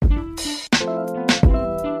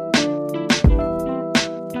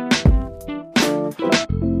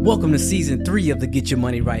Welcome to season 3 of the Get Your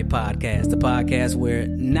Money Right podcast, the podcast where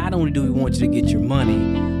not only do we want you to get your money,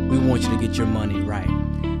 we want you to get your money right.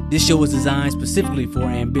 This show is designed specifically for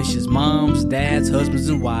ambitious moms, dads, husbands,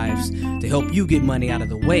 and wives to help you get money out of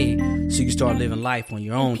the way so you can start living life on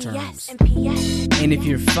your own terms. And if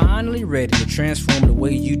you're finally ready to transform the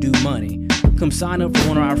way you do money, come sign up for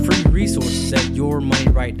one of our free resources at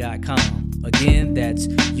yourmoneyright.com. Again, that's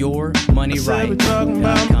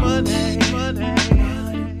yourmoneyright.com.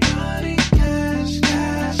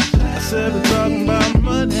 I said we're talking about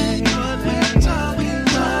money,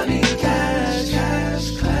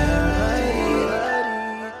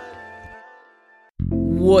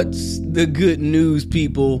 What's the good news,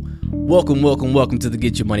 people? Welcome to the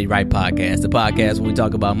Get Your Money Right podcast, the podcast where we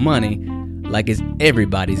talk about money like it's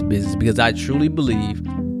everybody's business, because I truly believe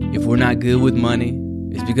if we're not good with money,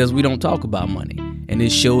 it's because we don't talk about money. And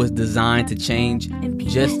this show is designed to change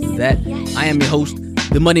just that. I am your host,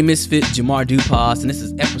 the Money Misfit, Jamar Dupas, and this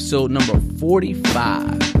is episode number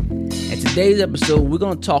 45. And today's episode, we're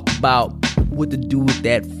going to talk about what to do with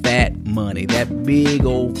that fat money, that big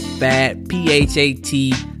old fat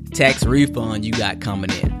PHAT tax refund you got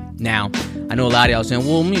coming in. Now, I know a lot of y'all saying,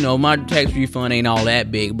 well, you know, my tax refund ain't all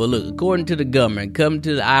that big. But look, according to the government, coming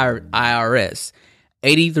to the IRS,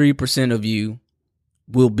 83% of you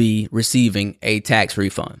will be receiving a tax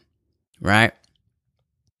refund, right?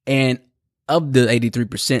 And of the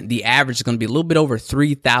 83%, the average is going to be a little bit over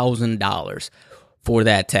 $3,000 for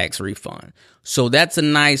that tax refund. So that's a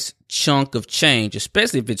nice chunk of change,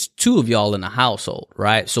 especially if it's two of y'all in the household,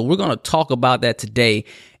 right? So we're going to talk about that today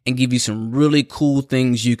and give you some really cool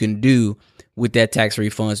things you can do with that tax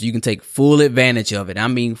refund so you can take full advantage of it. I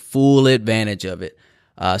mean, full advantage of it.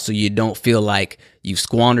 So you don't feel like you've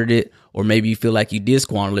squandered it, or maybe you feel like you did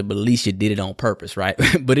squander it, but at least you did it on purpose, right?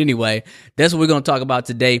 But anyway, that's what we're going to talk about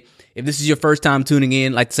today. If this is your first time tuning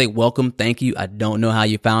in, I'd like to say welcome, thank you. I don't know how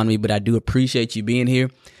you found me, but I do appreciate you being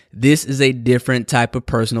here. This is a different type of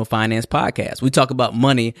personal finance podcast. We talk about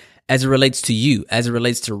money as it relates to you, as it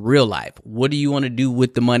relates to real life. What do you want to do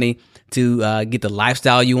with the money to get the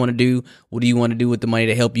lifestyle you want to do? What do you want to do with the money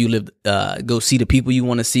to help you live, go see the people you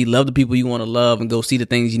want to see, love the people you want to love, and go see the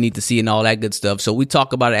things you need to see and all that good stuff. So we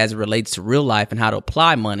talk about it as it relates to real life and how to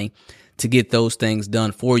apply money to get those things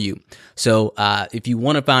done for you. So if you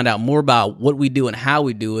want to find out more about what we do and how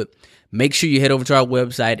we do it, make sure you head over to our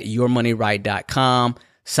website, yourmoneyright.com.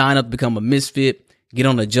 Sign up to become a misfit, get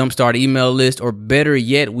on the Jumpstart email list, or better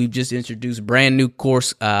yet, we've just introduced brand new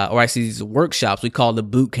course, or actually these workshops we call the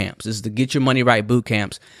boot camps. This is the Get Your Money Right boot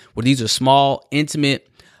camps, where these are small, intimate,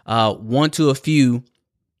 one to a few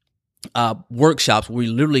workshops where we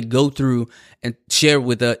literally go through and share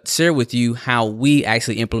with you how we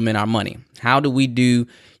actually implement our money. How do we do,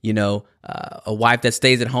 a wife that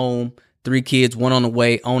stays at home, 3 kids, 1 on the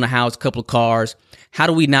way, own a house, couple of cars. How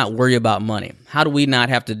do we not worry about money? How do we not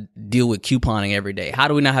have to deal with couponing every day? How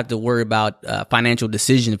do we not have to worry about financial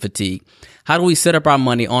decision fatigue? How do we set up our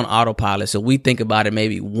money on autopilot so we think about it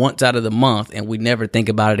maybe once out of the month and we never think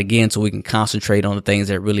about it again, so we can concentrate on the things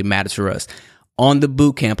that really matter to us? On the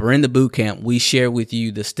boot camp, or in the boot camp, we share with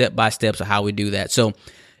you the step-by-steps of how we do that. So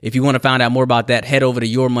if you want to find out more about that, head over to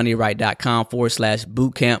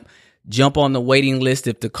yourmoneyright.com/bootcamp. Jump on the waiting list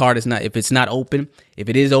if it's not open. If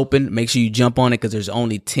it is open, make sure you jump on it, because there's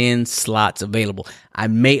only 10 slots available. I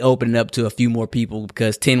may open it up to a few more people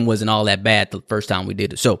because 10 wasn't all that bad the first time we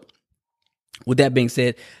did it. So with that being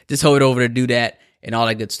said, just hold over to do that and all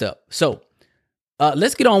that good stuff. So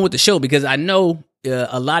let's get on with the show, because I know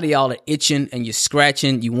a lot of y'all are itching and you're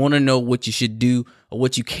scratching. You want to know what you should do or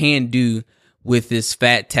what you can do with this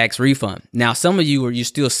fat tax refund. Now, some of you're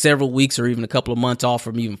still several weeks or even a couple of months off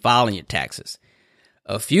from even filing your taxes.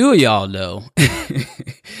 A few of y'all, though,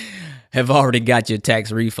 have already got your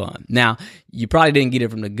tax refund. Now, you probably didn't get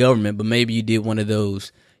it from the government, but maybe you did one of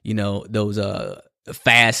those, those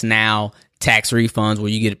fast now tax refunds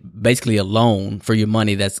where you get basically a loan for your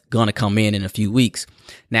money that's going to come in a few weeks.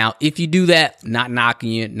 Now, if you do that, not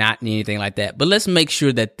knocking you, not anything like that, but let's make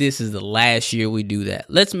sure that this is the last year we do that.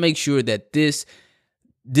 Let's make sure that this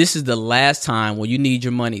is the last time where you need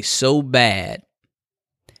your money so bad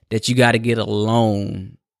that you got to get a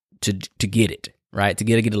loan to get it, right? To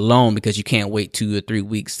get a loan because you can't wait 2 or 3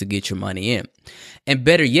 weeks to get your money in. And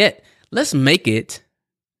better yet, let's make it,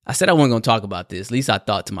 I said I wasn't going to talk about this. At least I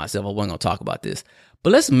thought to myself I wasn't going to talk about this. But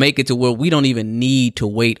let's make it to where we don't even need to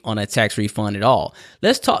wait on a tax refund at all.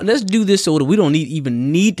 Let's do this so that we don't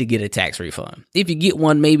even need to get a tax refund. If you get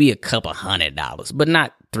one, maybe a couple $100, but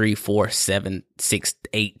not $3, $4, $7, $6,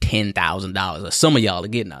 $8, $10,000. Some of y'all are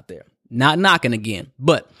getting out there. Not knocking again,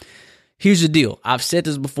 but here's the deal. I've said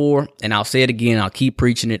this before, and I'll say it again. I'll keep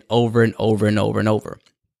preaching it over and over and over and over.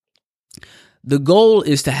 The goal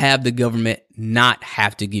is to have the government not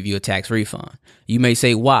have to give you a tax refund. You may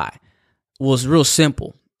say, why? Well, it's real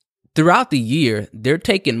simple. Throughout the year, they're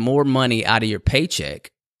taking more money out of your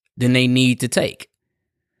paycheck than they need to take.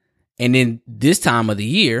 And then this time of the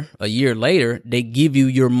year, a year later, they give you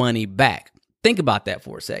your money back. Think about that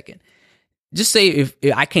for a second. Just say if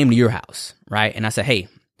I came to your house, right? And I said, hey,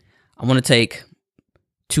 I want to take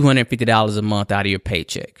 $250 a month out of your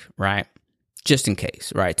paycheck, right? Just in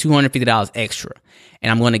case, right? $250 extra.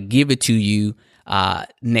 And I'm going to give it to you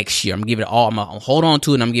next year. I'm going to give it all. I'm going to hold on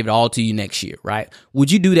to it and I'm going to give it all to you next year, right?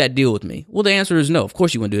 Would you do that deal with me? Well, the answer is no. Of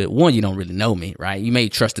course you wouldn't do it. One, you don't really know me, right? You may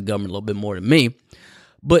trust the government a little bit more than me.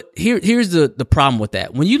 But here's the problem with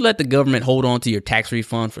that. When you let the government hold on to your tax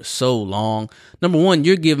refund for so long, number one,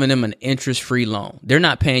 you're giving them an interest-free loan. They're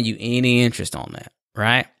not paying you any interest on that,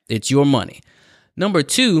 right? It's your money. Number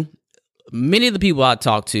two, many of the people I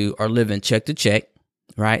talk to are living check to check,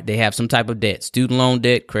 right? They have some type of debt, student loan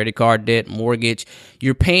debt, credit card debt, mortgage.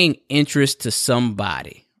 You're paying interest to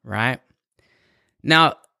somebody, right?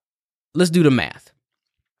 Now, let's do the math.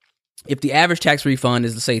 If the average tax refund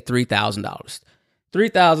is, let's say, $3,000,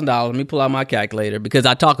 let me pull out my calculator because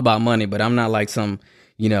I talk about money, but I'm not like some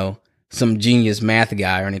genius math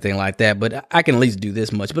guy or anything like that. But I can at least do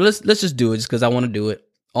this much. But let's just do it just because I want to do it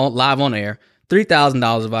live on air.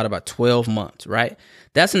 $3,000 divided by 12 months, right?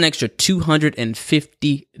 That's an extra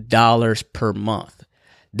 $250 per month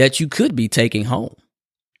that you could be taking home,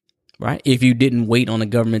 right? If you didn't wait on the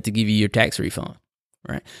government to give you your tax refund,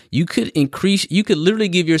 right? You could literally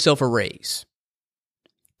give yourself a raise,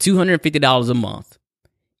 $250 a month,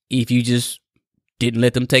 if you just didn't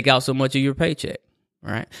let them take out so much of your paycheck,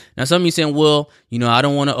 right? Now, some of you saying, well, I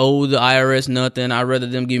don't want to owe the IRS nothing. I'd rather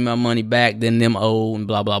them give me my money back than them owe and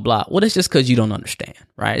blah, blah, blah. Well, it's just because you don't understand,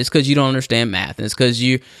 right? It's because you don't understand math. And it's because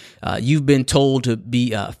you've been told to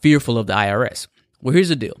be fearful of the IRS. Well, here's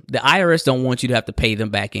the deal. The IRS don't want you to have to pay them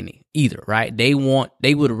back either, right? They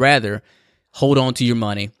would rather hold on to your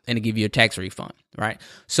money and to give you a tax refund, right?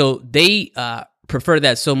 So they prefer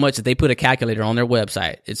that so much that they put a calculator on their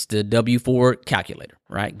website. It's the W4 calculator,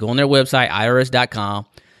 right? Go on their website, irs.com.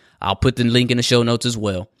 I'll put the link in the show notes as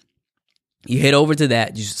well. You head over to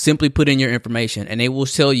that. You simply put in your information, and they will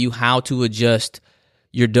tell you how to adjust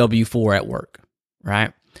your W4 at work,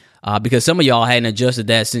 right? Because some of y'all hadn't adjusted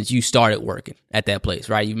that since you started working at that place,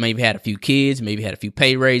 right? You maybe had a few kids, maybe had a few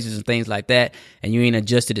pay raises and things like that, and you ain't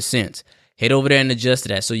adjusted it since. Head over there and adjust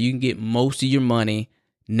that so you can get most of your money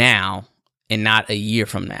now and not a year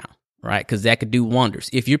from now, right? Because that could do wonders.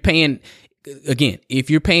 If you're paying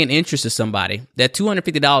interest to somebody, that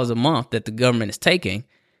 $250 a month that the government is taking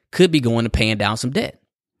could be going to paying down some debt,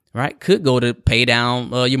 right? Could go to pay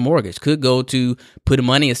down your mortgage. Could go to putting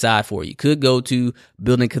money aside for you. Could go to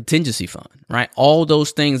building a contingency fund, right? All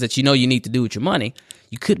those things that you need to do with your money,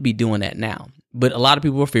 you could be doing that now. But a lot of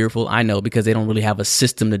people are fearful, I know, because they don't really have a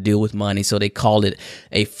system to deal with money, so they call it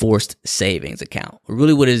a forced savings account.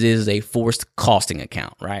 Really what it is a forced costing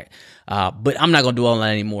account, right? But I'm not going to do all that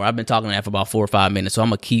anymore. I've been talking that for about 4 or 5 minutes, so I'm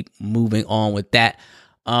going to keep moving on with that.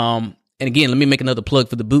 And again, let me make another plug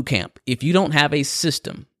for the boot camp. If you don't have a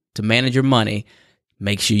system to manage your money,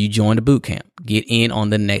 make sure you join the boot camp. Get in on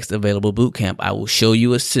the next available boot camp. I will show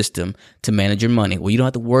you a system to manage your money where you don't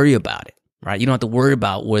have to worry about it. Right? You don't have to worry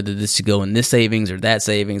about whether this should go in this savings or that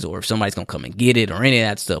savings or if somebody's going to come and get it or any of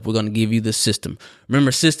that stuff. We're going to give you the system.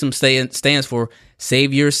 Remember, system stands for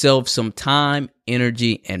save yourself some time,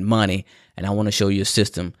 energy, and money. And I want to show you a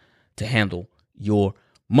system to handle your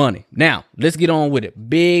money. Now, let's get on with it.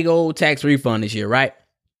 Big old tax refund this year, right?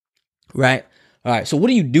 Right? All right. So what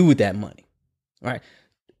do you do with that money? All right.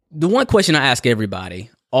 The one question I ask everybody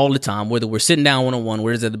all the time, whether we're sitting down one-on-one,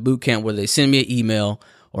 whether it's at the boot camp, whether they send me an email,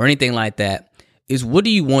 or anything like that, is what do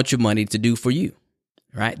you want your money to do for you,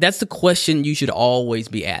 right? That's the question you should always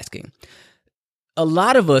be asking. A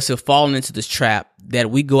lot of us have fallen into this trap that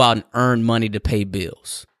we go out and earn money to pay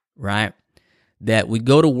bills, right? That we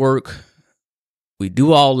go to work, we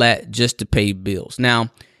do all that just to pay bills. Now,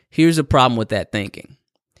 here's the problem with that thinking.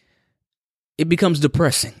 It becomes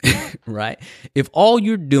depressing, right? If all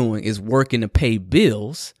you're doing is working to pay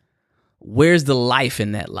bills, where's the life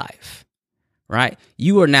in that life? Right?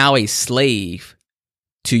 You are now a slave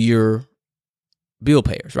to your bill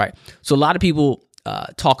payers, right? So a lot of people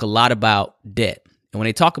talk a lot about debt. And when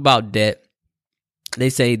they talk about debt, they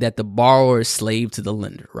say that the borrower is slave to the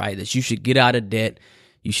lender, right? That you should get out of debt.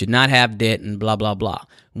 You should not have debt and blah, blah, blah.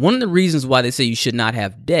 One of the reasons why they say you should not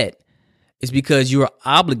have debt is because you are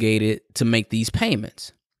obligated to make these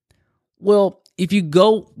payments. Well, if you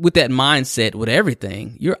go with that mindset with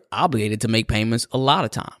everything, you're obligated to make payments a lot of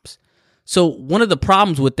times. So one of the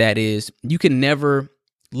problems with that is you can never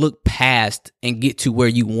look past and get to where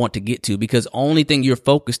you want to get to, because the only thing you're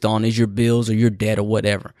focused on is your bills or your debt or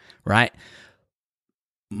whatever, right?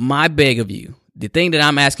 My beg of you, the thing that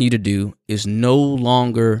I'm asking you to do is no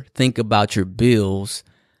longer think about your bills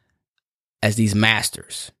as these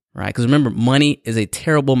masters, right? Because remember, money is a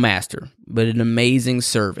terrible master, but an amazing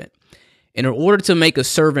servant. And in order to make a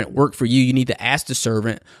servant work for you, you need to ask the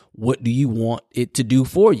servant, what do you want it to do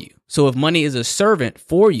for you? So if money is a servant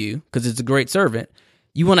for you, because it's a great servant,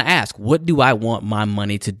 you want to ask, what do I want my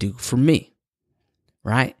money to do for me,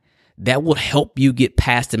 right? That will help you get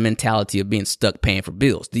past the mentality of being stuck paying for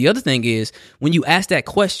bills. The other thing is, when you ask that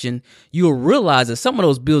question, you'll realize that some of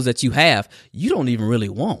those bills that you have, you don't even really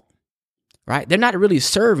want, right? They're not really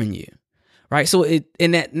serving you, right? So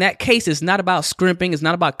in that case, it's not about scrimping. It's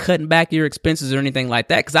not about cutting back your expenses or anything like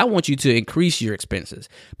that, because I want you to increase your expenses.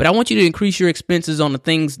 But I want you to increase your expenses on the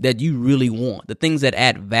things that you really want, the things that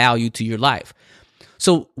add value to your life.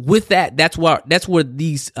 So with that, that's where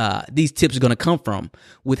these tips are going to come from,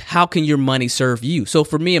 with how can your money serve you. So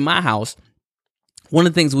for me in my house, one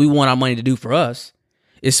of the things we want our money to do for us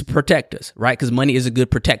is to protect us, right? Because money is a good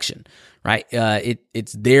protection, right?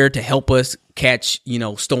 It's there to help us catch,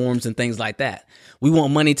 storms and things like that. We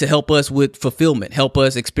want money to help us with fulfillment, help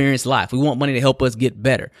us experience life. We want money to help us get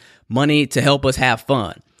better, money to help us have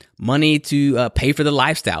fun, money to pay for the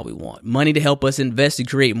lifestyle we want, money to help us invest and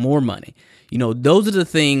create more money. Those are the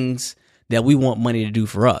things that we want money to do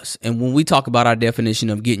for us. And when we talk about our definition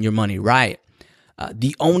of getting your money right,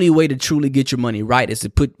 the only way to truly get your money right is to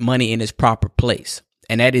put money in its proper place.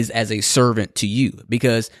 And that is as a servant to you.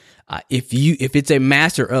 Because if it's a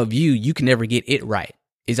master of you, you can never get it right.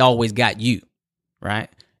 It's always got you, right?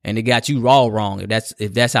 And it got you all wrong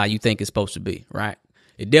if that's how you think it's supposed to be, right?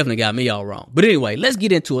 It definitely got me all wrong. But anyway, let's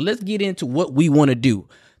get into it. Let's get into what we want to do.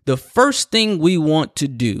 The first thing we want to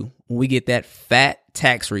do when we get that PHAT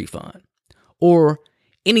tax refund or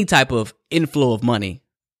any type of inflow of money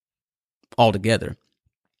altogether,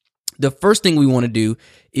 the first thing we want to do,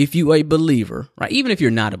 if you're a believer, right, even if you're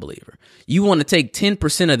not a believer, you want to take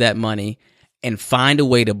 10% of that money and find a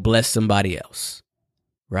way to bless somebody else,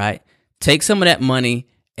 right? Take some of that money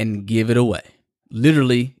and give it away.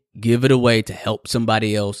 Literally give it away to help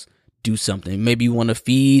somebody else do something. Maybe you want to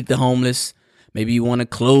feed the homeless. Maybe you want to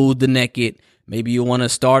clothe the naked. Maybe you want to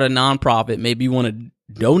start a nonprofit. Maybe you want to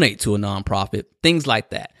donate to a nonprofit, things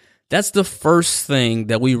like that. That's the first thing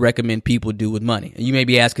that we recommend people do with money. And you may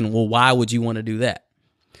be asking, well, why would you want to do that?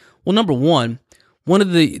 Well, number one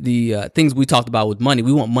of the things we talked about with money,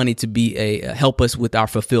 we want money to be help us with our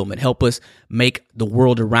fulfillment, help us make the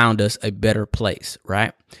world around us a better place,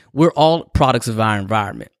 right? We're all products of our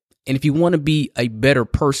environment. And if you want to be a better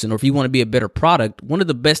person, or if you want to be a better product, one of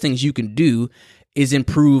the best things you can do is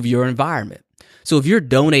improve your environment. So if you're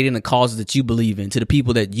donating the causes that you believe in, to the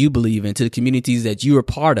people that you believe in, to the communities that you are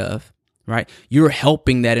part of, right, you're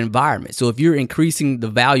helping that environment. So if you're increasing the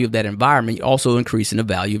value of that environment, you're also increasing the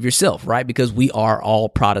value of yourself, right? Because we are all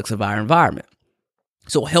products of our environment.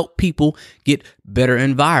 So help people get better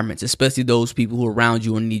environments, especially those people who are around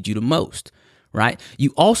you and need you the most. Right?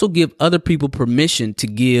 You also give other people permission to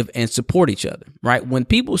give and support each other, right? When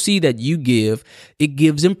people see that you give, it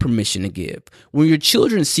gives them permission to give. When your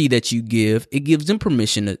children see that you give, it gives them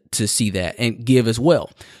permission to see that and give as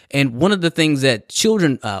well. And one of the things that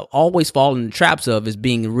children always fall in the traps of is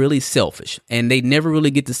being really selfish, and they never really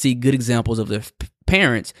get to see good examples of their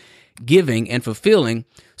parents giving and fulfilling.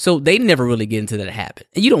 So they never really get into that habit.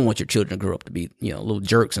 And you don't want your children to grow up to be, little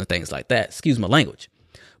jerks and things like that. Excuse my language.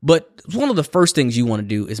 But one of the first things you want to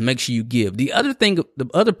do is make sure you give. The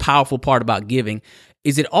other powerful part about giving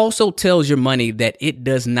is it also tells your money that it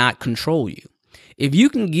does not control you. If you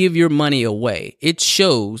can give your money away, it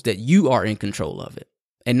shows that you are in control of it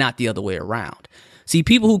and not the other way around. See,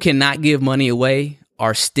 people who cannot give money away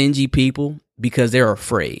are stingy people because they're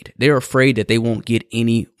afraid. They're afraid that they won't get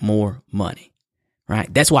any more money,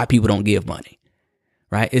 right? That's why people don't give money,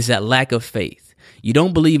 right? It's that lack of faith. You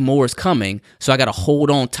don't believe more is coming, so I got to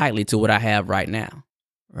hold on tightly to what I have right now,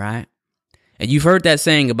 right? And you've heard that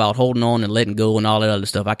saying about holding on and letting go and all that other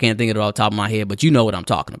stuff. I can't think of it off the top of my head, but you know what I'm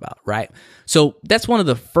talking about, right? So that's one of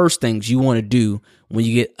the first things you want to do when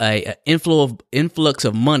you get an influx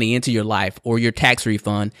of money into your life or your tax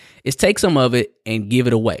refund is take some of it and give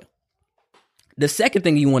it away. The second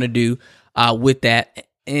thing you want to do with that,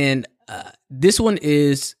 and this one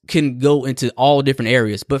can go into all different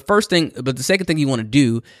areas. But the second thing you want to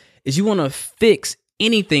do is you want to fix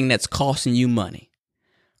anything that's costing you money,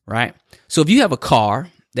 right? So if you have a car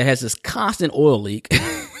that has this constant oil leak,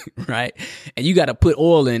 right? And you got to put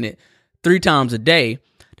oil in it 3 times a day,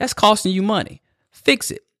 that's costing you money.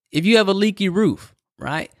 Fix it. If you have a leaky roof,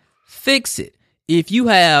 right? Fix it. If you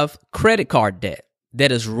have credit card debt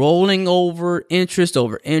that is rolling over interest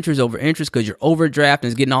over interest over interest because your overdraft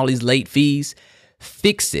is getting all these late fees,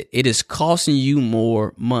 fix it. It is costing you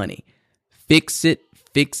more money. Fix it,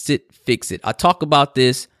 fix it, fix it. I talk about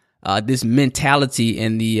this mentality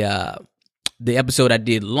in the episode I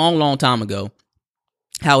did long time ago,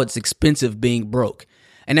 how it's expensive being broke.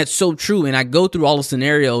 And that's so true. And I go through all the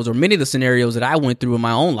scenarios, or many of the scenarios that I went through in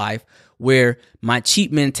my own life, where my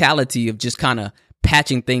cheap mentality of just kind of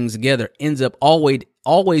patching things together ends up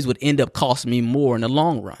always would end up costing me more in the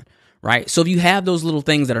long run, right? So if you have those little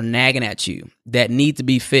things that are nagging at you, that need to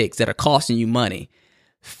be fixed, that are costing you money,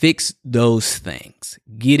 fix those things.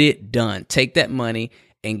 Get it done. Take that money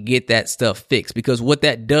and get that stuff fixed, because what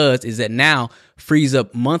that does is that now frees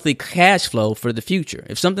up monthly cash flow for the future.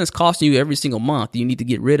 If something's costing you every single month, you need to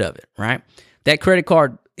get rid of it, right? That credit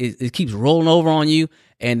card, it keeps rolling over on you,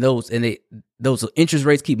 and those interest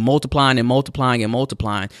rates keep multiplying and multiplying and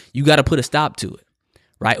multiplying. You got to put a stop to it,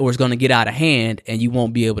 right? Or it's going to get out of hand and you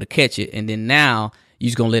won't be able to catch it. And then now you're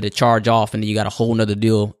just going to let it charge off, and then you got a whole nother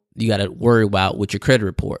deal you got to worry about with your credit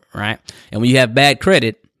report, right? And when you have bad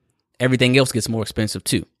credit, everything else gets more expensive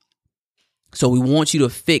too. So we want you to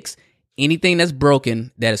fix anything that's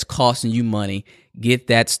broken that is costing you money. Get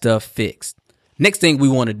that stuff fixed. Next thing we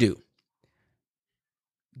want to do,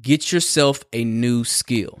 get yourself a new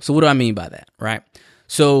skill. So what do I mean by that, right?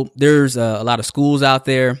 So there's a lot of schools out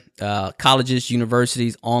there, colleges,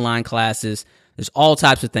 universities, online classes. There's all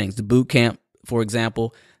types of things. The boot camp, for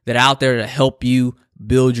example, that are out there to help you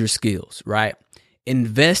build your skills, right?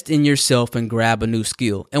 Invest in yourself and grab a new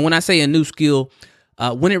skill. And when I say a new skill,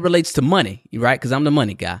 when it relates to money, right? Because I'm the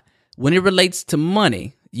money guy. When it relates to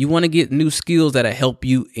money, you want to get new skills that'll help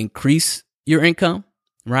you increase your income,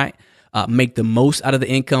 right? Make the most out of the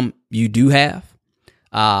income you do have.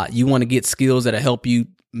 You want to get skills that'll help you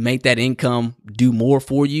make that income do more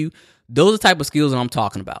for you. Those are the type of skills that I'm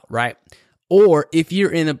talking about, right? Or if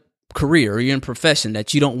you're in a career or you're in a profession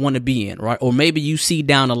that you don't want to be in, right? Or maybe you see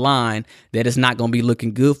down the line that it's not going to be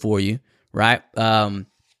looking good for you, right?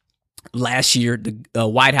 Last year, the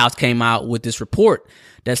White House came out with this report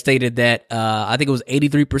that stated that I think it was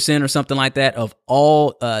 83% or something like that of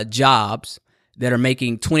all jobs that are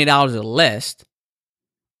making $20 or less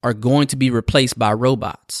are going to be replaced by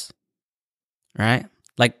robots, right?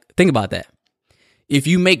 Like, think about that. If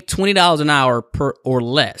you make $20 an hour per or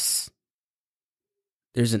less,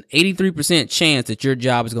 there's an 83% chance that your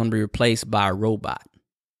job is going to be replaced by a robot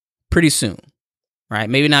pretty soon, right?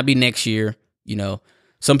 Maybe not be next year. You know,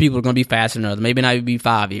 some people are going to be faster than others. Maybe not be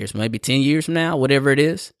 5 years, maybe 10 years from now, whatever it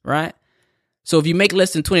is, right? So if you make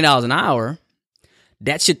less than $20 an hour,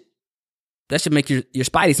 that should make your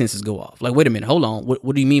spidey senses go off. Like, wait a minute, hold on.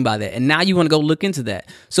 What do you mean by that? And now you want to go look into that.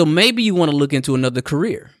 So maybe you want to look into another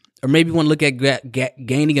career, or maybe you want to look at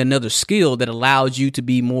gaining another skill that allows you to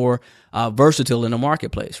be more versatile in the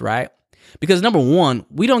marketplace, right? Because number one,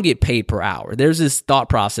 we don't get paid per hour. There's this thought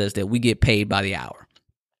process that we get paid by the hour.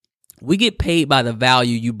 We get paid by the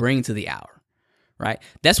value you bring to the hour, right?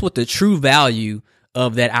 That's what the true value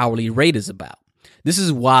of that hourly rate is about. This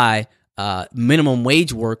is why minimum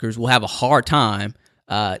wage workers will have a hard time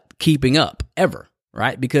keeping up ever,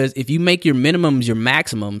 right? Because if you make your minimums your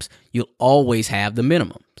maximums, you'll always have the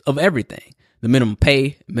minimums of everything. The minimum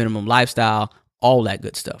pay, minimum lifestyle, all that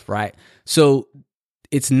good stuff, right? So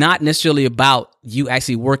it's not necessarily about you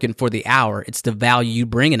actually working for the hour. It's the value you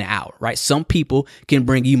bring in an hour, right? Some people can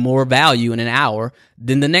bring you more value in an hour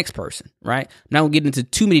than the next person, right? I'm not going to get into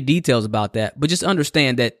too many details about that, but just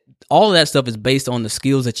understand that all of that stuff is based on the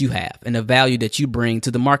skills that you have and the value that you bring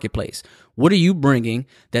to the marketplace. What are you bringing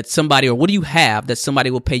that somebody, or what do you have that somebody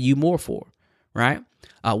will pay you more for, right?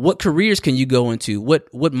 What careers can you go into?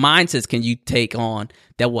 What mindsets can you take on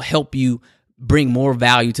that will help you bring more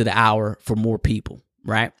value to the hour for more people,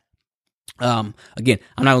 right? Again,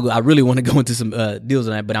 I really want to go into some deals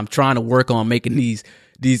on that, but I'm trying to work on making these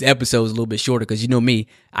episodes a little bit shorter, because you know me,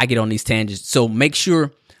 I get on these tangents. So make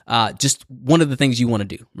sure, just one of the things you want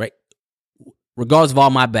to do, right? Regardless of all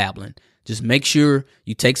my babbling, just make sure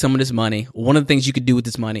you take some of this money. One of the things you could do with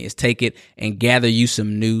this money is take it and gather you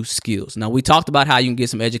some new skills. Now, we talked about how you can get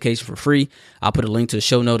some education for free. I'll put a link to the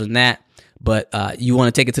show note on that, but you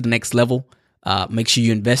want to take it to the next level. Make sure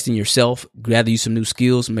you invest in yourself, gather you some new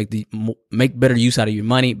skills, make better use out of your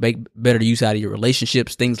money, make better use out of your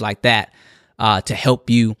relationships, things like that, to help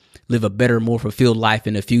you live a better, more fulfilled life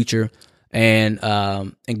in the future, and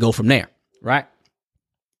go from there, right?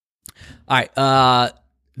 All right.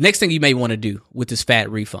 Next thing you may want to do with this PHAT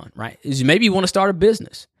refund, right, is maybe you want to start a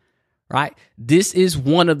business, right? This is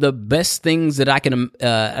one of the best things that I can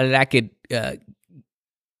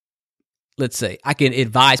let's say I can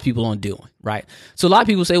advise people on doing, right? So a lot of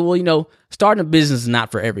people say, well, starting a business is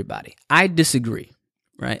not for everybody. I disagree,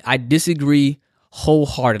 right? I disagree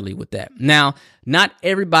wholeheartedly with that. Now, not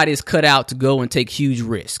everybody is cut out to go and take huge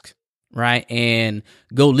risks, right? And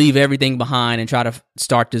go leave everything behind and try to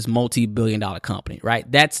start this multi-billion-dollar company, right?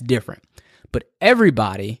 That's different. But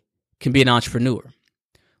everybody can be an entrepreneur.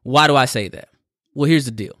 Why do I say that? Well, here's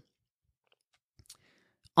the deal.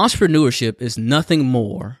 Entrepreneurship is nothing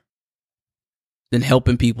more than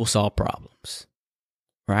helping people solve problems,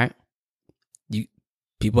 right?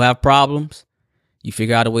 People have problems. You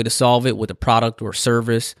figure out a way to solve it with a product or a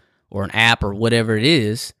service or an app or whatever it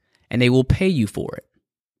is, and they will pay you for it,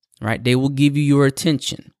 right? They will give you your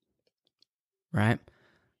attention, right?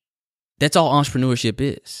 That's all entrepreneurship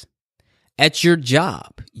is. At your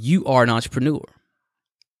job, you are an entrepreneur.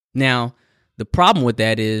 Now, the problem with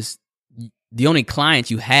that is the only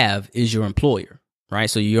client you have is your employer, right?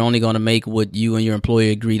 So you're only going to make what you and your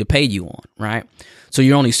employer agree to pay you on, right? So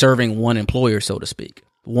you're only serving one employer, so to speak,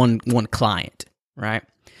 one client, right?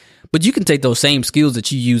 But you can take those same skills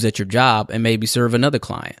that you use at your job and maybe serve another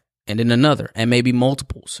client, and then another, and maybe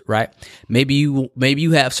multiples, right? Maybe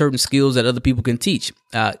you have certain skills that other people can teach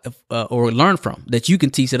or learn from, that you can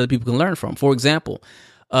teach that other people can learn from. For example,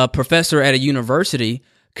 a professor at a university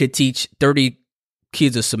could teach 30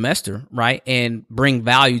 kids a semester, right? And bring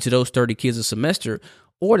value to those 30 kids a semester.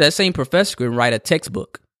 Or that same professor can write a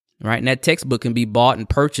textbook, right? And that textbook can be bought and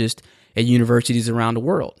purchased at universities around the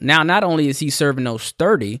world. Now, not only is he serving those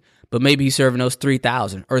 30, but maybe he's serving those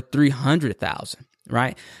 3,000 or 300,000,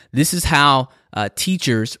 right? This is how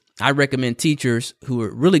I recommend teachers who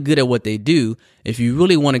are really good at what they do, if you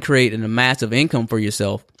really want to create a massive income for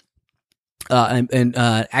yourself and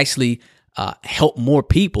actually help more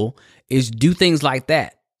people, is do things like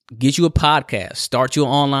that. Get you a podcast, start your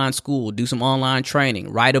online school, do some online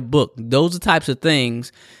training, write a book. Those are the types of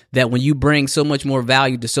things that when you bring so much more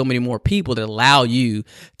value to so many more people, that allow you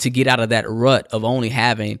to get out of that rut of only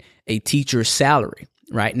having a teacher's salary,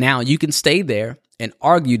 right? Now, you can stay there and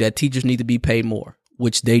argue that teachers need to be paid more,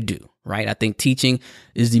 which they do, right? I think teaching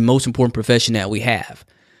is the most important profession that we have.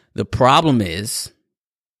 The problem is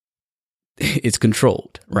it's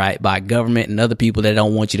controlled, right, by government and other people that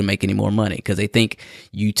don't want you to make any more money because they think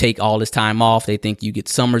you take all this time off. They think you get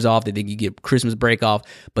summers off. They think you get Christmas break off,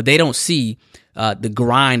 but they don't see the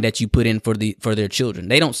grind that you put in for their children.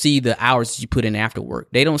 They don't see the hours that you put in after work.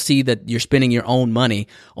 They don't see that you're spending your own money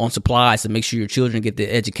on supplies to make sure your children get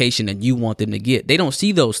the education that you want them to get. They don't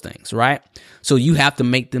see those things, right? So you have to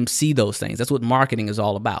make them see those things. That's what marketing is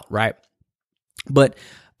all about, right? But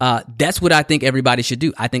that's what I think everybody should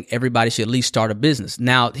do. I think everybody should at least start a business.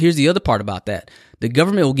 Now, here's the other part about that. The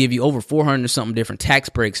government will give you over 400 something different tax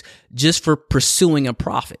breaks just for pursuing a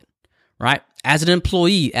profit, right? As an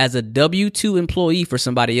employee, as a W-2 employee for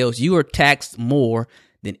somebody else, you are taxed more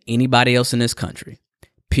than anybody else in this country.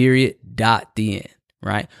 Period. The end,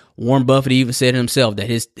 right? Warren Buffett even said himself that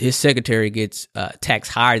his secretary gets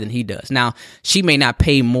taxed higher than he does. Now, she may not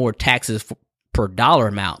pay more taxes per dollar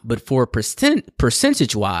amount, but for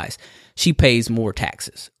percentage wise, she pays more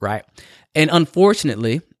taxes, right? And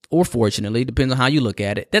unfortunately, or fortunately, depends on how you look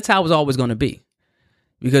at it, that's how it's always going to be.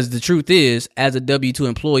 Because the truth is, as a W-2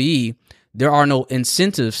 employee, there are no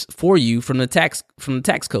incentives for you from the tax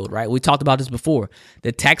code, right? We talked about this before.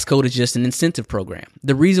 The tax code is just an incentive program.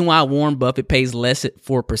 The reason why Warren Buffett pays less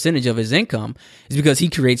for a percentage of his income is because he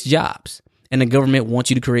creates jobs. And the government wants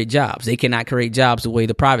you to create jobs. They cannot create jobs the way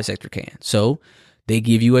the private sector can. So they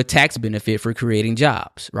give you a tax benefit for creating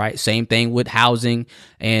jobs, right? Same thing with housing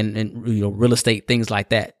and real estate, things like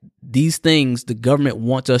that. These things the government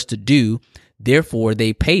wants us to do. Therefore,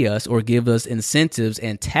 they pay us or give us incentives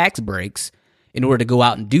and tax breaks in order to go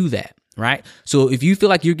out and do that, right? So if you feel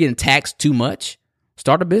like you're getting taxed too much,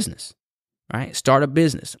 start a business, right? Start a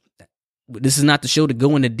business. This is not the show to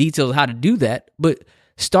go into details of how to do that, but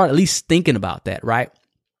start at least thinking about that, right?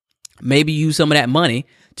 Maybe use some of that money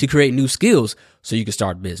to create new skills so you can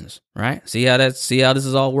start a business, right? See how this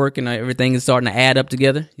is all working? Everything is starting to add up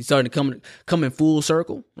together. You're starting to come in full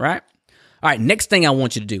circle, right? All right, next thing I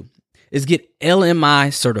want you to do is get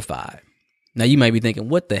LMI certified. Now, you may be thinking,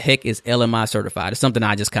 what the heck is LMI certified? It's something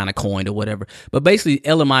I just kind of coined or whatever. But basically,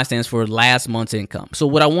 LMI stands for last month's income. So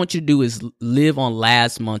what I want you to do is live on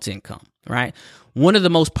last month's income, right? One of the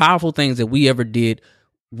most powerful things that we ever did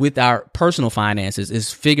with our personal finances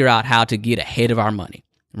is figure out how to get ahead of our money,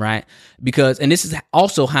 right? And this is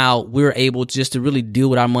also how we're able just to really deal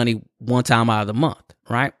with our money one time out of the month,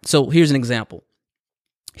 right? So here's an example.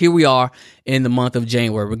 Here we are in the month of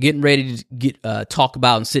January. We're getting ready to talk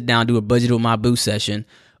about and sit down and do a budget with my boo session,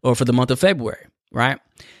 or for the month of February, right?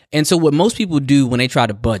 And so what most people do when they try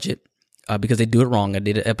to budget, because they do it wrong, I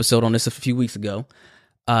did an episode on this a few weeks ago,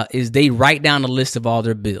 is they write down a list of all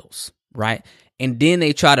their bills, right? And then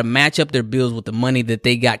they try to match up their bills with the money that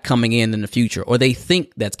they got coming in the future, or they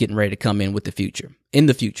think that's getting ready to come in in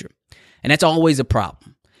the future. And that's always a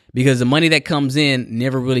problem, because the money that comes in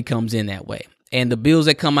never really comes in that way. And the bills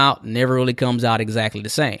that come out never really comes out exactly the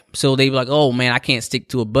same. So they be like, oh man, I can't stick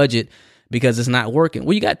to a budget because it's not working.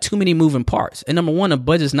 Well, you got too many moving parts. And number one, a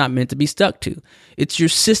budget's not meant to be stuck to. It's your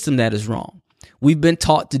system that is wrong. We've been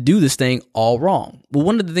taught to do this thing all wrong. But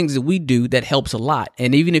one of the things that we do that helps a lot,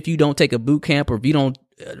 and even if you don't take a boot camp, or if you don't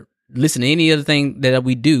listen to any other thing that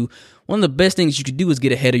we do, one of the best things you could do is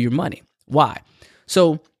get ahead of your money. Why?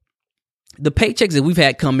 So the paychecks that we've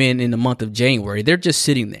had come in the month of January, they're just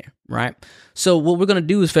sitting there, right? So what we're going to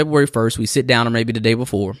do is February 1st, we sit down, or maybe the day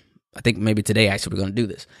before. I think maybe today actually we're going to do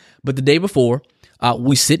this. But the day before,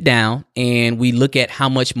 we sit down and we look at how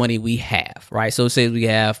much money we have, right? So say we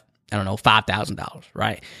have, I don't know, $5,000,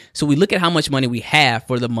 right? So we look at how much money we have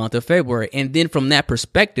for the month of February. And then from that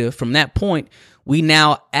perspective, from that point, we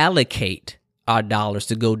now allocate our dollars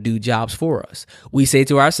to go do jobs for us. We say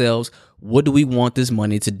to ourselves, what do we want this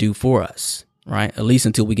money to do for us, right? At least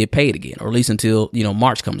until we get paid again, or at least until,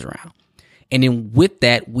 March comes around. And then with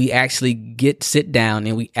that, we actually sit down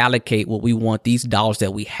and we allocate what we want these dollars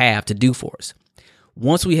that we have to do for us.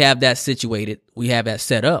 Once we have that situated, we have that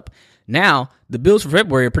set up. Now, the bills for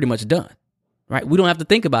February are pretty much done, right? We don't have to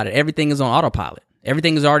think about it. Everything is on autopilot.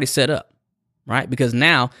 Everything is already set up, right? Because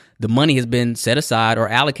now the money has been set aside or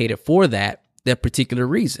allocated for that particular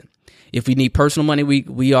reason. If we need personal money,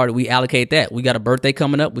 we allocate that. We got a birthday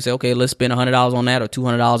coming up. We say, okay, let's spend $100 on that, or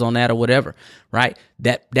 $200 on that, or whatever, right?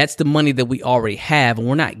 That's the money that we already have, and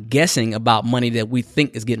we're not guessing about money that we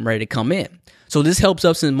think is getting ready to come in. So this helps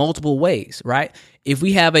us in multiple ways, right? If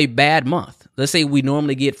we have a bad month, let's say we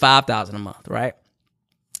normally get $5,000 a month, right?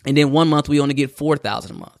 And then one month we only get $4,000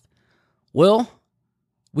 a month. Well,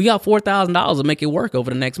 we got $4,000 to make it work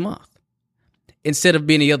over the next month. Instead of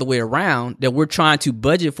being the other way around, that we're trying to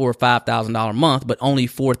budget for a $5,000 a month, but only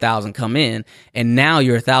 $4,000 come in, and now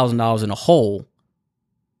you're $1,000 in a hole,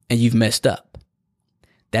 and you've messed up.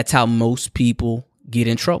 That's how most people get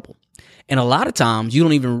in trouble. And a lot of times, you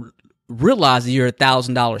don't even realize that you're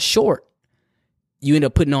 $1,000 short. You end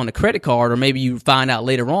up putting on a credit card, or maybe you find out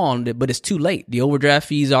later on, but it's too late. The overdraft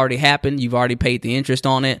fees already happened. You've already paid the interest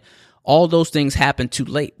on it. All those things happen too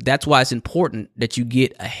late. That's why it's important that you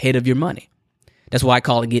get ahead of your money. That's why I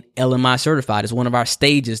call it get LMI certified. It's one of our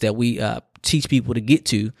stages that we teach people to get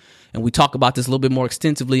to. And we talk about this a little bit more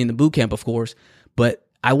extensively in the boot camp, of course. But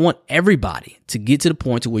I want everybody to get to the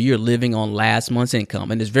point to where you're living on last month's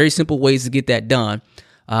income. And there's very simple ways to get that done.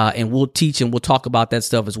 And we'll teach and we'll talk about that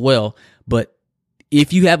stuff as well. But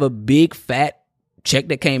if you have a big fat check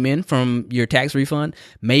that came in from your tax refund,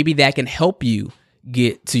 maybe that can help you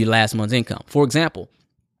get to your last month's income. For example,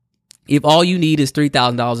 if all you need is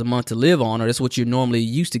 $3,000 a month to live on, or that's what you're normally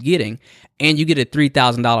used to getting, and you get a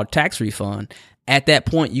 $3,000 tax refund, at that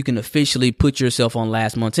point, you can officially put yourself on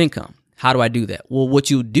last month's income. How do I do that? Well, what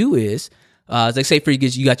you do is, like say for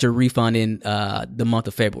you got your refund in the month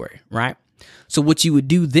of February, right? So what you would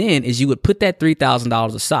do then is you would put that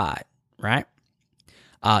 $3,000 aside, right?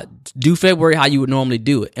 Do February how you would normally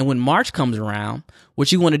do it. And when March comes around,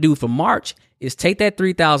 what you want to do for March is take that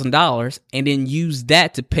 $3,000 and then use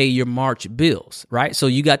that to pay your March bills, right? So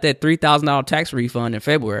you got that $3,000 tax refund in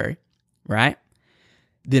February, right?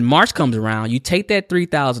 Then March comes around, you take that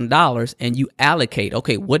 $3,000 and you allocate,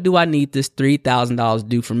 okay, what do I need this $3,000 to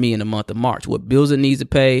do for me in the month of March? What bills it needs to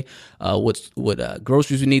pay, what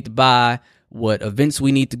groceries we need to buy, what events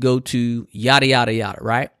we need to go to, yada, yada, yada,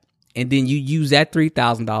 right? And then you use that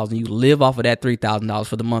 $3,000 and you live off of that $3,000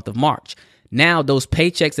 for the month of March. Now, those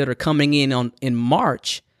paychecks that are coming in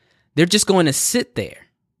March, they're just going to sit there,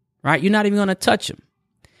 right? You're not even going to touch them.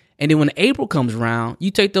 And then when April comes around,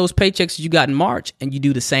 you take those paychecks you got in March and you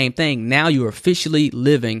do the same thing. Now you're officially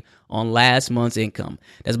living on last month's income.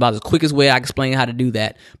 That's about the quickest way I can explain how to do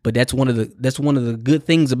that. But that's one of the good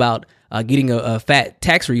things about getting a fat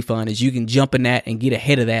tax refund is you can jump in that and get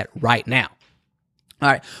ahead of that right now. All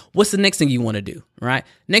right, what's the next thing you want to do, right?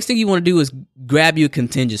 Next thing you want to do is grab you a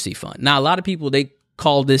contingency fund. Now, a lot of people, they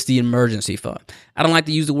call this the emergency fund. I don't like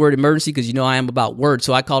to use the word emergency because I am about words,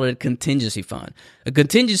 so I call it a contingency fund. A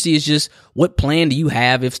contingency is just what plan do you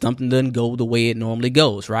have if something doesn't go the way it normally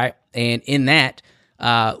goes, right? And in that,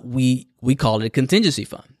 we call it a contingency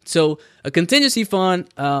fund. So a contingency fund,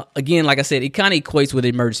 again, like I said, it kind of equates with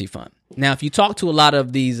an emergency fund. Now, if you talk to a lot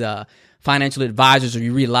of these financial advisors, or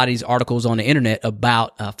you read a lot of these articles on the internet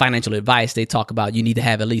about financial advice, they talk about you need to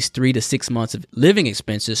have at least 3 to 6 months of living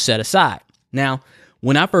expenses set aside. Now,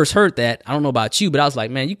 when I first heard that, I don't know about you, but I was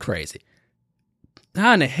like, man, you crazy.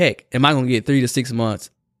 How in the heck am I going to get 3 to 6 months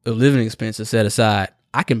of living expenses set aside?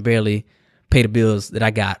 I can barely pay the bills that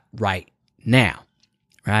I got right now,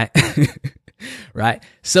 right? Right?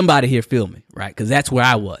 Somebody here feel me, right? Because that's where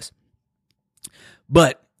I was.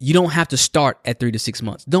 But you don't have to start at 3 to 6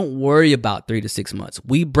 months. Don't worry about 3 to 6 months.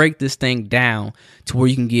 We break this thing down to where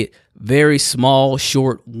you can get very small,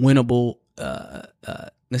 short, winnable,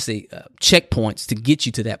 checkpoints to get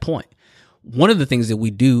you to that point. One of the things that we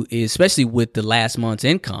do is, especially with the last month's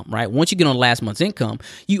income, right? Once you get on last month's income,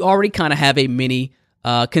 you already kind of have a mini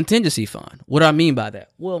contingency fund. What do I mean by that?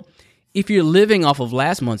 Well, if you're living off of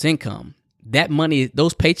last month's income, that money,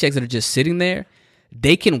 those paychecks that are just sitting there,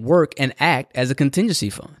 they can work and act as a contingency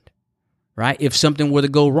fund, right? If something were to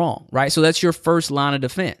go wrong, right? So that's your first line of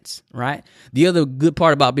defense, right? The other good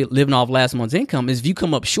part about living off last month's income is if you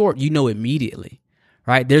come up short, you know immediately,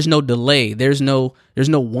 right? There's no delay. There's no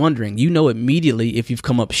wondering. You know immediately if you've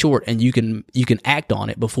come up short, and you can act on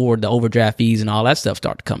it before the overdraft fees and all that stuff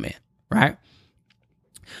start to come in, right?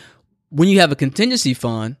 When you have a contingency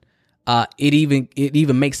fund, it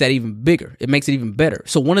even makes that even bigger. It makes it even better.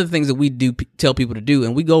 So one of the things that we do tell people to do,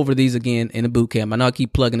 and we go over these again in the boot camp. I know I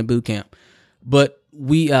keep plugging the boot camp, but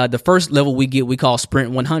we the first level we call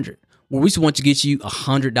Sprint 100, where we just want to get you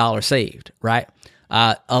 $100 saved, right?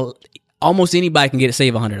 Almost anybody can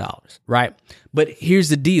save $100, right? But here's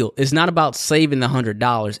the deal: it's not about saving the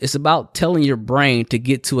 $100. It's about telling your brain to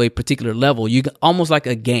get to a particular level. You almost like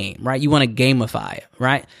a game, right? You want to gamify it,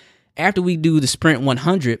 right? After we do the Sprint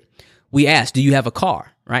 100. We ask, do you have a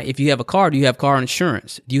car, right? If you have a car, do you have car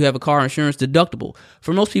insurance? Do you have a car insurance deductible?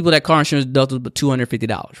 For most people, that car insurance deductible is about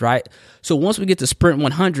 $250, right? So once we get to Sprint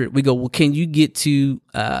 100, we go, well, can you get to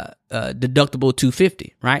deductible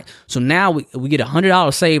 $250, right? So now we get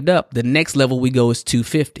 $100 saved up. The next level we go is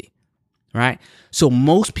 $250, right? So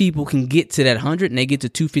most people can get to that 100 and they get to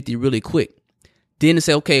 $250 really quick. Then they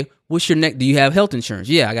say, okay, what's your next? Do you have health insurance?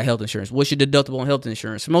 Yeah, I got health insurance. What's your deductible on health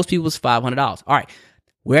insurance? For most people, it's $500. All right.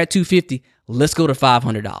 We're at $250. Let's go to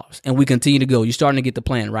 $500. And we continue to go. You're starting to get the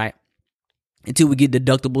plan, right? Until we get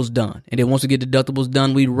deductibles done. And then once we get deductibles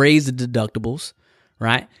done, we raise the deductibles,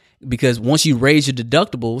 right? Because once you raise your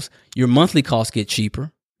deductibles, your monthly costs get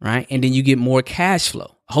cheaper, right? And then you get more cash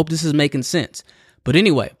flow. I hope this is making sense. But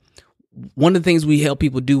anyway, one of the things we help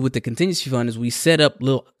people do with the contingency fund is we set up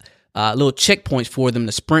little checkpoints for them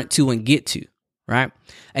to sprint to and get to. Right?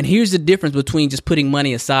 And here's the difference between just putting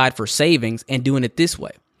money aside for savings and doing it this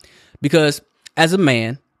way. Because as a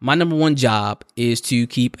man, my number one job is to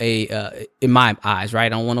keep in my eyes, right? I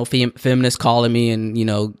don't want no feminists calling me and,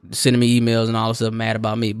 sending me emails and all this stuff mad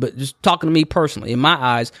about me. But just talking to me personally, in my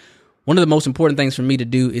eyes, one of the most important things for me to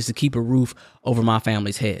do is to keep a roof over my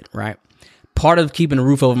family's head, right? Part of keeping a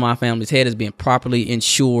roof over my family's head is being properly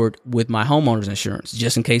insured with my homeowner's insurance,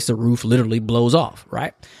 just in case the roof literally blows off,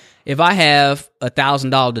 right? If I have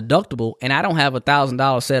 $1,000 deductible and I don't have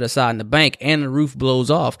 $1,000 set aside in the bank and the roof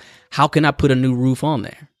blows off, how can I put a new roof on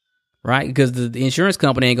there? Right? Because the insurance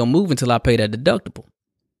company ain't going to move until I pay that deductible.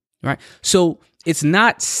 Right? So it's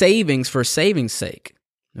not savings for savings' sake.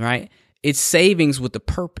 Right? It's savings with a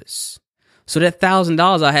purpose. So that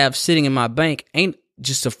 $1,000 I have sitting in my bank ain't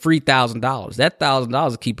just a free $1,000. That $1,000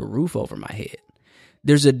 will keep a roof over my head.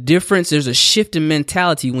 There's a difference. There's a shift in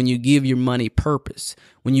mentality when you give your money purpose,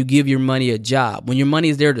 when you give your money a job. When your money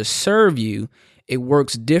is there to serve you, it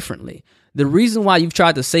works differently. The reason why you've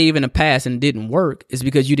tried to save in the past and it didn't work is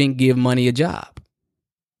because you didn't give money a job,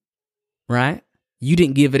 right? You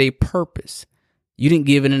didn't give it a purpose. You didn't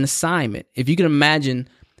give it an assignment. If you can imagine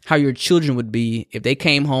how your children would be if they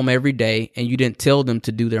came home every day and you didn't tell them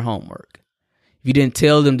to do their homework. If you didn't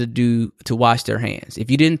tell them to wash their hands, if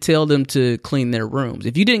you didn't tell them to clean their rooms,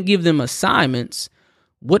 if you didn't give them assignments,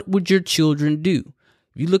 what would your children do?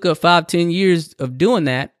 If you look at 5-10 years of doing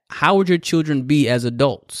that, how would your children be as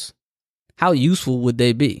adults? How useful would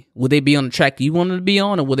they be? Would they be on the track you want them to be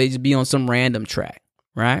on, or would they just be on some random track,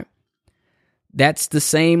 right? That's the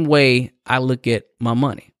same way I look at my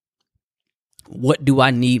money. What do I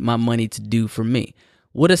need my money to do for me?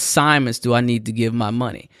 What assignments do I need to give my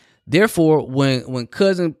money? Therefore, when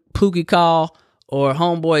cousin Pookie call or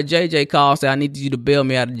homeboy JJ call, say, I need you to bail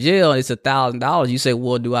me out of jail, it's $1,000. You say,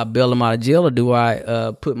 well, do I bail him out of jail or do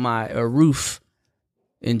I put my roof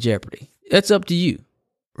in jeopardy? That's up to you,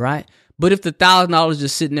 right? But if the $1,000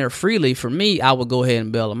 just sitting there freely, for me, I would go ahead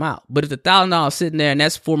and bail them out. But if the $1,000 sitting there and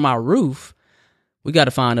that's for my roof,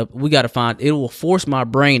 it will force my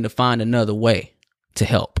brain to find another way to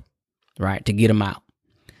help, right? To get them out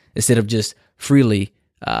instead of just freely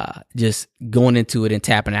just going into it and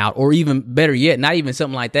tapping out, or even better yet, not even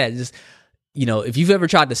something like that. Just, if you've ever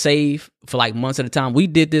tried to save for like months at a time, we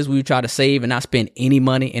did this. We tried to save and not spend any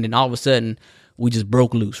money. And then all of a sudden we just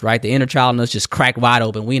broke loose, right? The inner child in us just cracked wide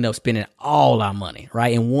open. We end up spending all our money,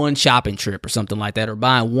 right? In one shopping trip or something like that, or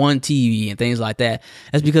buying one TV and things like that.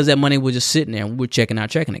 That's because that money was just sitting there and we're checking our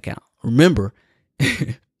checking account. Remember,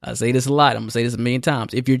 I say this a lot. I'm going to say this a million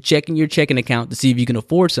times. If you're checking your checking account to see if you can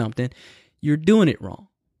afford something, you're doing it wrong.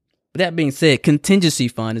 But that being said, contingency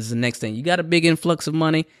fund is the next thing. You got a big influx of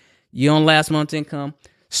money. You're on last month's income.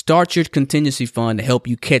 Start your contingency fund to help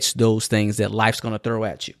you catch those things that life's going to throw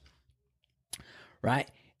at you. Right?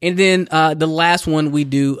 And then the last one we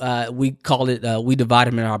do, we call it, we divide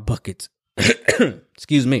them in our buckets.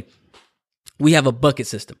 Excuse me. We have a bucket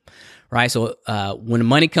system, right? So when the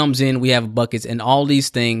money comes in, we have buckets, and all these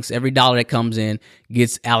things, every dollar that comes in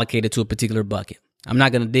gets allocated to a particular bucket. I'm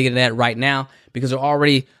not going to dig into that right now because we're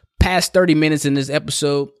already past 30 minutes in this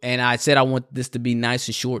episode, and I said I want this to be nice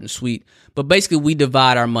and short and sweet. But basically, we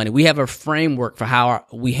divide our money. We have a framework for how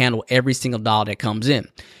we handle every single dollar that comes in.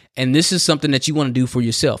 And this is something that you want to do for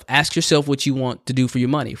yourself. Ask yourself what you want to do for your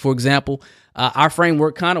money. For example, our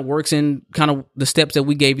framework kind of works in kind of the steps that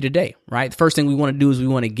we gave you today, right? The first thing we want to do is we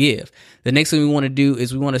want to give. The next thing we want to do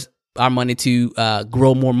is we want our money to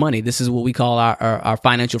grow more money. This is what we call our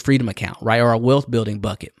financial freedom account, right? Or our wealth building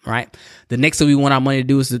bucket, right? The next thing we want our money to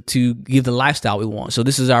do is to give the lifestyle we want. So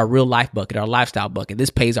this is our real life bucket, our lifestyle bucket. This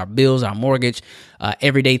pays our bills, our mortgage,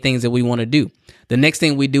 everyday things that we want to do. The next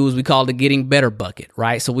thing we do is we call the getting better bucket,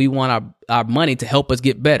 right? So we want our money to help us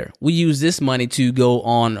get better. We use this money to go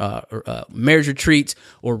on marriage retreats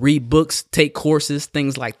or read books, take courses,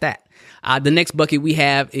 things like that. The next bucket we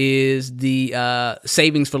have is the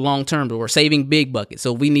savings for long term, or saving big bucket.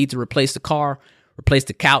 So if we need to replace the car, replace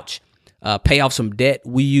the couch, pay off some debt,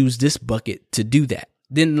 we use this bucket to do that.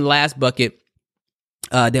 Then the last bucket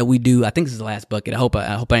that we do, I think this is the last bucket. I hope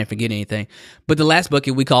I ain't forgetting anything. But the last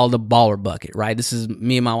bucket we call the baller bucket, right? This is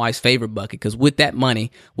me and my wife's favorite bucket, because with that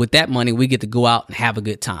money, we get to go out and have a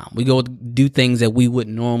good time. We go do things that we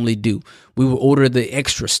wouldn't normally do. We will order the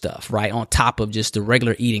extra stuff, right? On top of just the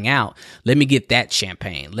regular eating out. Let me get that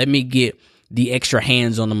champagne. Let me get the extra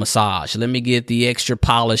hands on the massage. Let me get the extra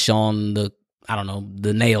polish on the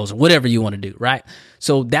nails, or whatever you want to do, right?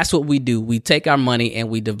 So that's what we do. We take our money and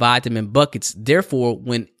we divide them in buckets. Therefore,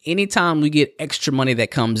 anytime we get extra money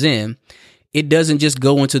that comes in, it doesn't just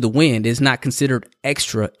go into the wind. It's not considered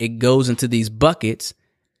extra. It goes into these buckets,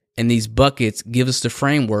 and these buckets give us the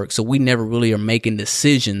framework. So we never really are making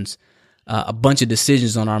decisions, a bunch of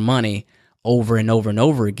decisions on our money over and over and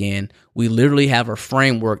over again. We literally have a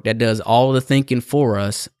framework that does all the thinking for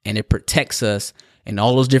us, and it protects us in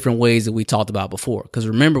all those different ways that we talked about before. Because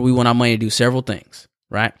remember, we want our money to do several things,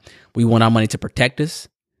 right? We want our money to protect us,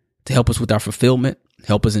 to help us with our fulfillment,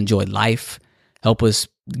 help us enjoy life, help us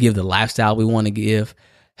give the lifestyle we want to give,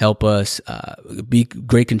 help us be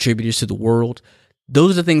great contributors to the world.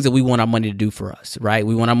 Those are the things that we want our money to do for us, right?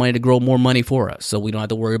 We want our money to grow more money for us, so we don't have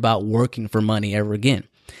to worry about working for money ever again.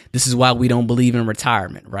 This is why we don't believe in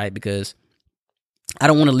retirement, right? Because I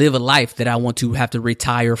don't want to live a life that I want to have to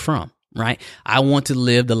retire from. Right? I want to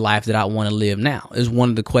live the life that I want to live now. Is one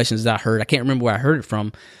of the questions that I heard. I can't remember where I heard it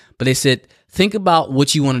from, but they said, think about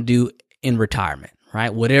what you want to do in retirement,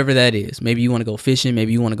 right? Whatever that is. Maybe you want to go fishing.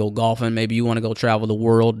 Maybe you want to go golfing. Maybe you want to go travel the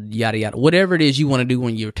world, yada, yada. Whatever it is you want to do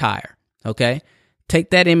when you retire, okay? Take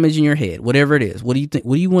that image in your head, whatever it is. What do you think?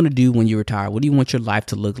 What do you want to do when you retire? What do you want your life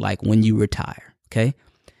to look like when you retire, okay?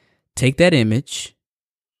 Take that image.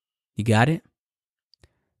 You got it?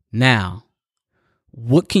 Now,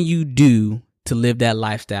 what can you do to live that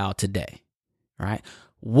lifestyle today? All right.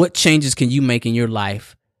 What changes can you make in your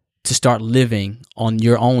life to start living on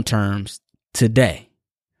your own terms today,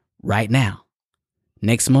 right now,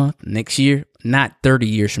 next month, next year, not 30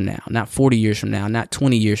 years from now, not 40 years from now, not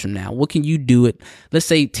 20 years from now? What can you do it, let's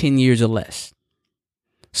say 10 years or less?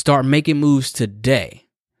 Start making moves today,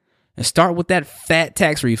 and start with that fat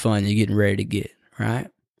tax refund you're getting ready to get, right?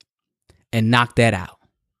 And knock that out.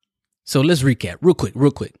 So let's recap real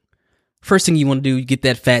quick. First thing you want to do, you get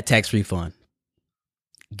that fat tax refund.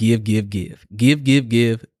 Give.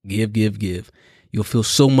 You'll feel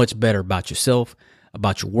so much better about yourself,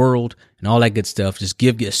 about your world, and all that good stuff. Just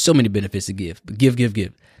give. So many benefits to give. But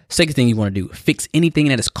give. Second thing you want to do, fix anything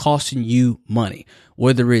that is costing you money,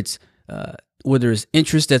 whether it's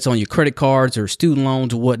interest that's on your credit cards or student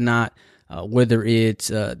loans or whatnot. whether it's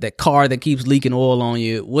that car that keeps leaking oil on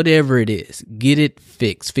you, whatever it is, get it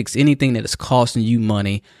fixed. Fix anything that is costing you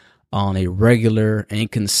money on a regular and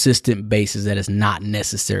consistent basis that is not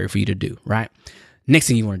necessary for you to do, right? Next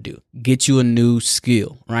thing you want to do, get you a new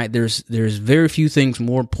skill, right? There's very few things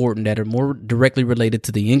more important that are more directly related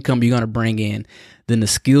to the income you're going to bring in than the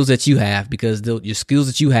skills that you have, because your skills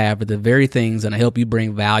that you have are the very things that will help you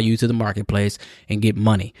bring value to the marketplace and get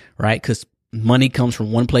money, right? Because money comes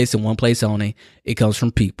from one place and one place only. It comes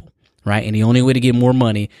from people, right? And the only way to get more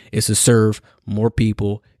money is to serve more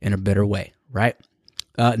people in a better way, right?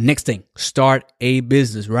 Next thing, start a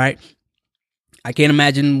business, right? I can't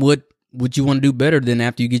imagine what you want to do better than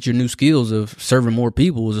after you get your new skills of serving more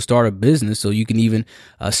people is to start a business so you can even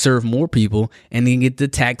serve more people and then get the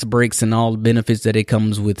tax breaks and all the benefits that it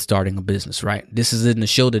comes with starting a business, right? This isn't a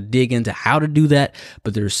show to dig into how to do that,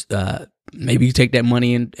 but there's maybe you take that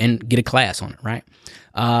money and get a class on it, right?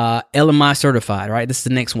 LMI certified, right? This is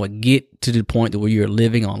the next one. Get to the point where you're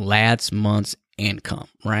living on last month's income,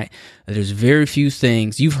 right? There's very few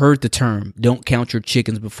things. You've heard the term, don't count your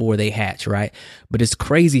chickens before they hatch, right? But it's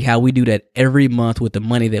crazy how we do that every month with the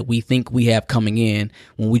money that we think we have coming in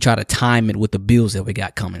when we try to time it with the bills that we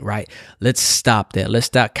got coming, right? Let's stop that. Let's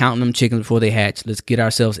stop counting them chickens before they hatch. Let's get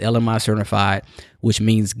ourselves LMI certified, which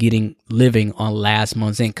means living on last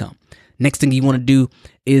month's income. Next thing you want to do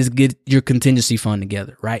is get your contingency fund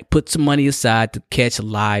together, right? Put some money aside to catch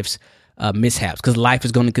life's mishaps, because life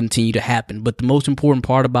is going to continue to happen. But the most important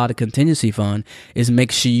part about a contingency fund is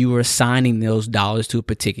make sure you are assigning those dollars to a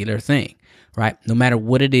particular thing, right? No matter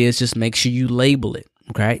what it is, just make sure you label it.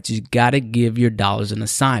 Okay, you got to give your dollars an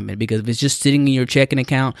assignment, because if it's just sitting in your checking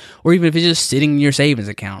account, or even if it's just sitting in your savings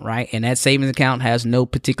account, right, and that savings account has no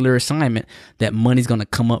particular assignment, that money's going to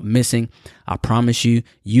come up missing. I promise you,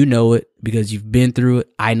 you know it because you've been through it.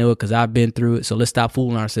 I know it because I've been through it. So let's stop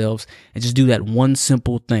fooling ourselves and just do that one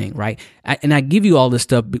simple thing, right? And I give you all this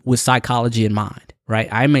stuff with psychology in mind, right?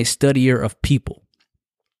 I'm a studier of people.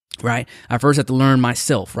 Right. I first had to learn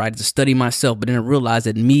myself, right, to study myself. But then I realized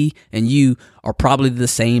that me and you are probably the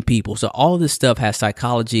same people. So all this stuff has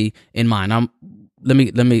psychology in mind. Let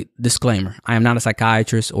me disclaimer. I am not a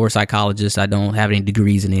psychiatrist or a psychologist. I don't have any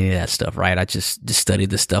degrees in any of that stuff. Right. I just study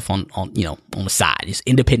this stuff on the side, just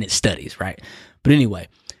independent studies. Right. But anyway,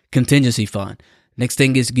 contingency fund. Next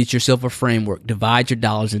thing is get yourself a framework. Divide your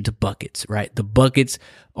dollars into buckets. Right. The buckets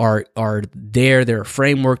are there. They're a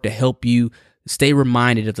framework to help you stay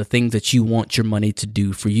reminded of the things that you want your money to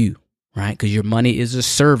do for you, right? Because your money is a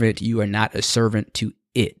servant. You are not a servant to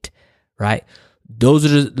it, right? Those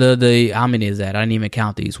are the how many is that? I didn't even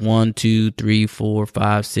count these. 1, 2, 3, 4,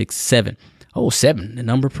 5, 6, 7. Oh, 7, the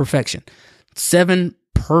number of perfection. 7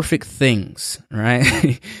 perfect things,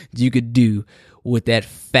 right? You could do with that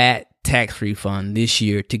PHAT tax refund this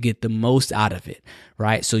year to get the most out of it,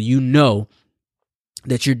 right? So you know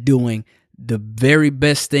that you're doing the very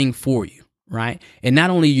best thing for you. Right. And not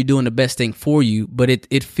only are you doing the best thing for you, but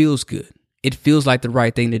it feels good. It feels like the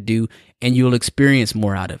right thing to do, and you'll experience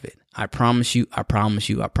more out of it. I promise you. I promise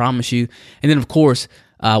you. I promise you. And then, of course,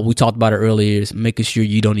 we talked about it earlier, is making sure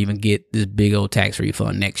you don't even get this big old tax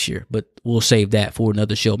refund next year. But we'll save that for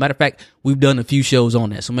another show. Matter of fact, we've done a few shows on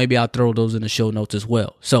that, so maybe I'll throw those in the show notes as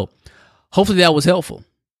well. So hopefully that was helpful.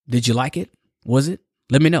 Did you like it? Was it?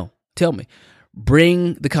 Let me know. Tell me.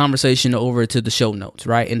 Bring the conversation over to the show notes,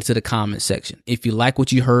 right, into the comment section. If you like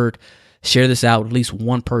what you heard, share this out with at least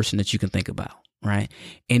one person that you can think about, right?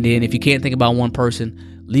 And then if you can't think about one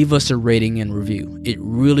person, leave us a rating and review. It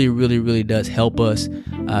really, really, really does help us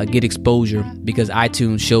get exposure, because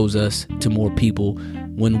iTunes shows us to more people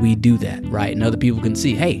when we do that, right? And other people can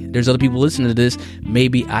see, hey, there's other people listening to this.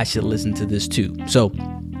 Maybe I should listen to this too. So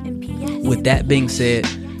with that being said,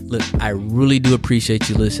 look, I really do appreciate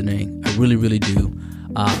you listening. I really, really do.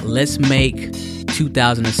 Let's make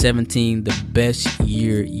 2017 the best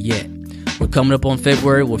year yet. We're coming up on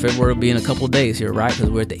February. Well, February will be in a couple of days here, right? Because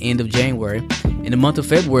we're at the end of January. In the month of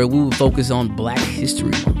February, we will focus on Black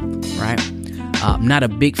History Month, right? I'm not a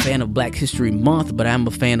big fan of Black History Month, but I'm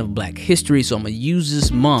a fan of Black history. So I'm going to use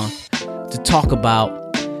this month to talk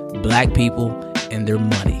about Black people and their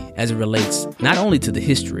money as it relates not only to the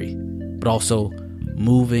history, but also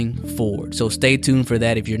moving forward. So stay tuned for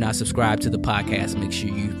that. If you're not subscribed to the podcast, make sure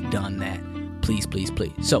you've done that. Please, please,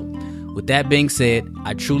 please. So with that being said,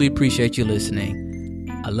 I truly appreciate you listening.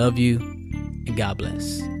 I love you, and God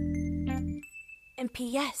bless. And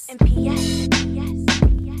P.S. And P.S. And P.S.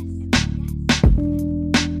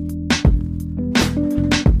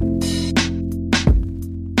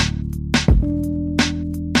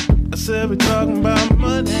 I said we're talking about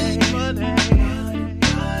money.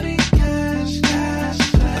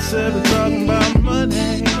 said we're talking about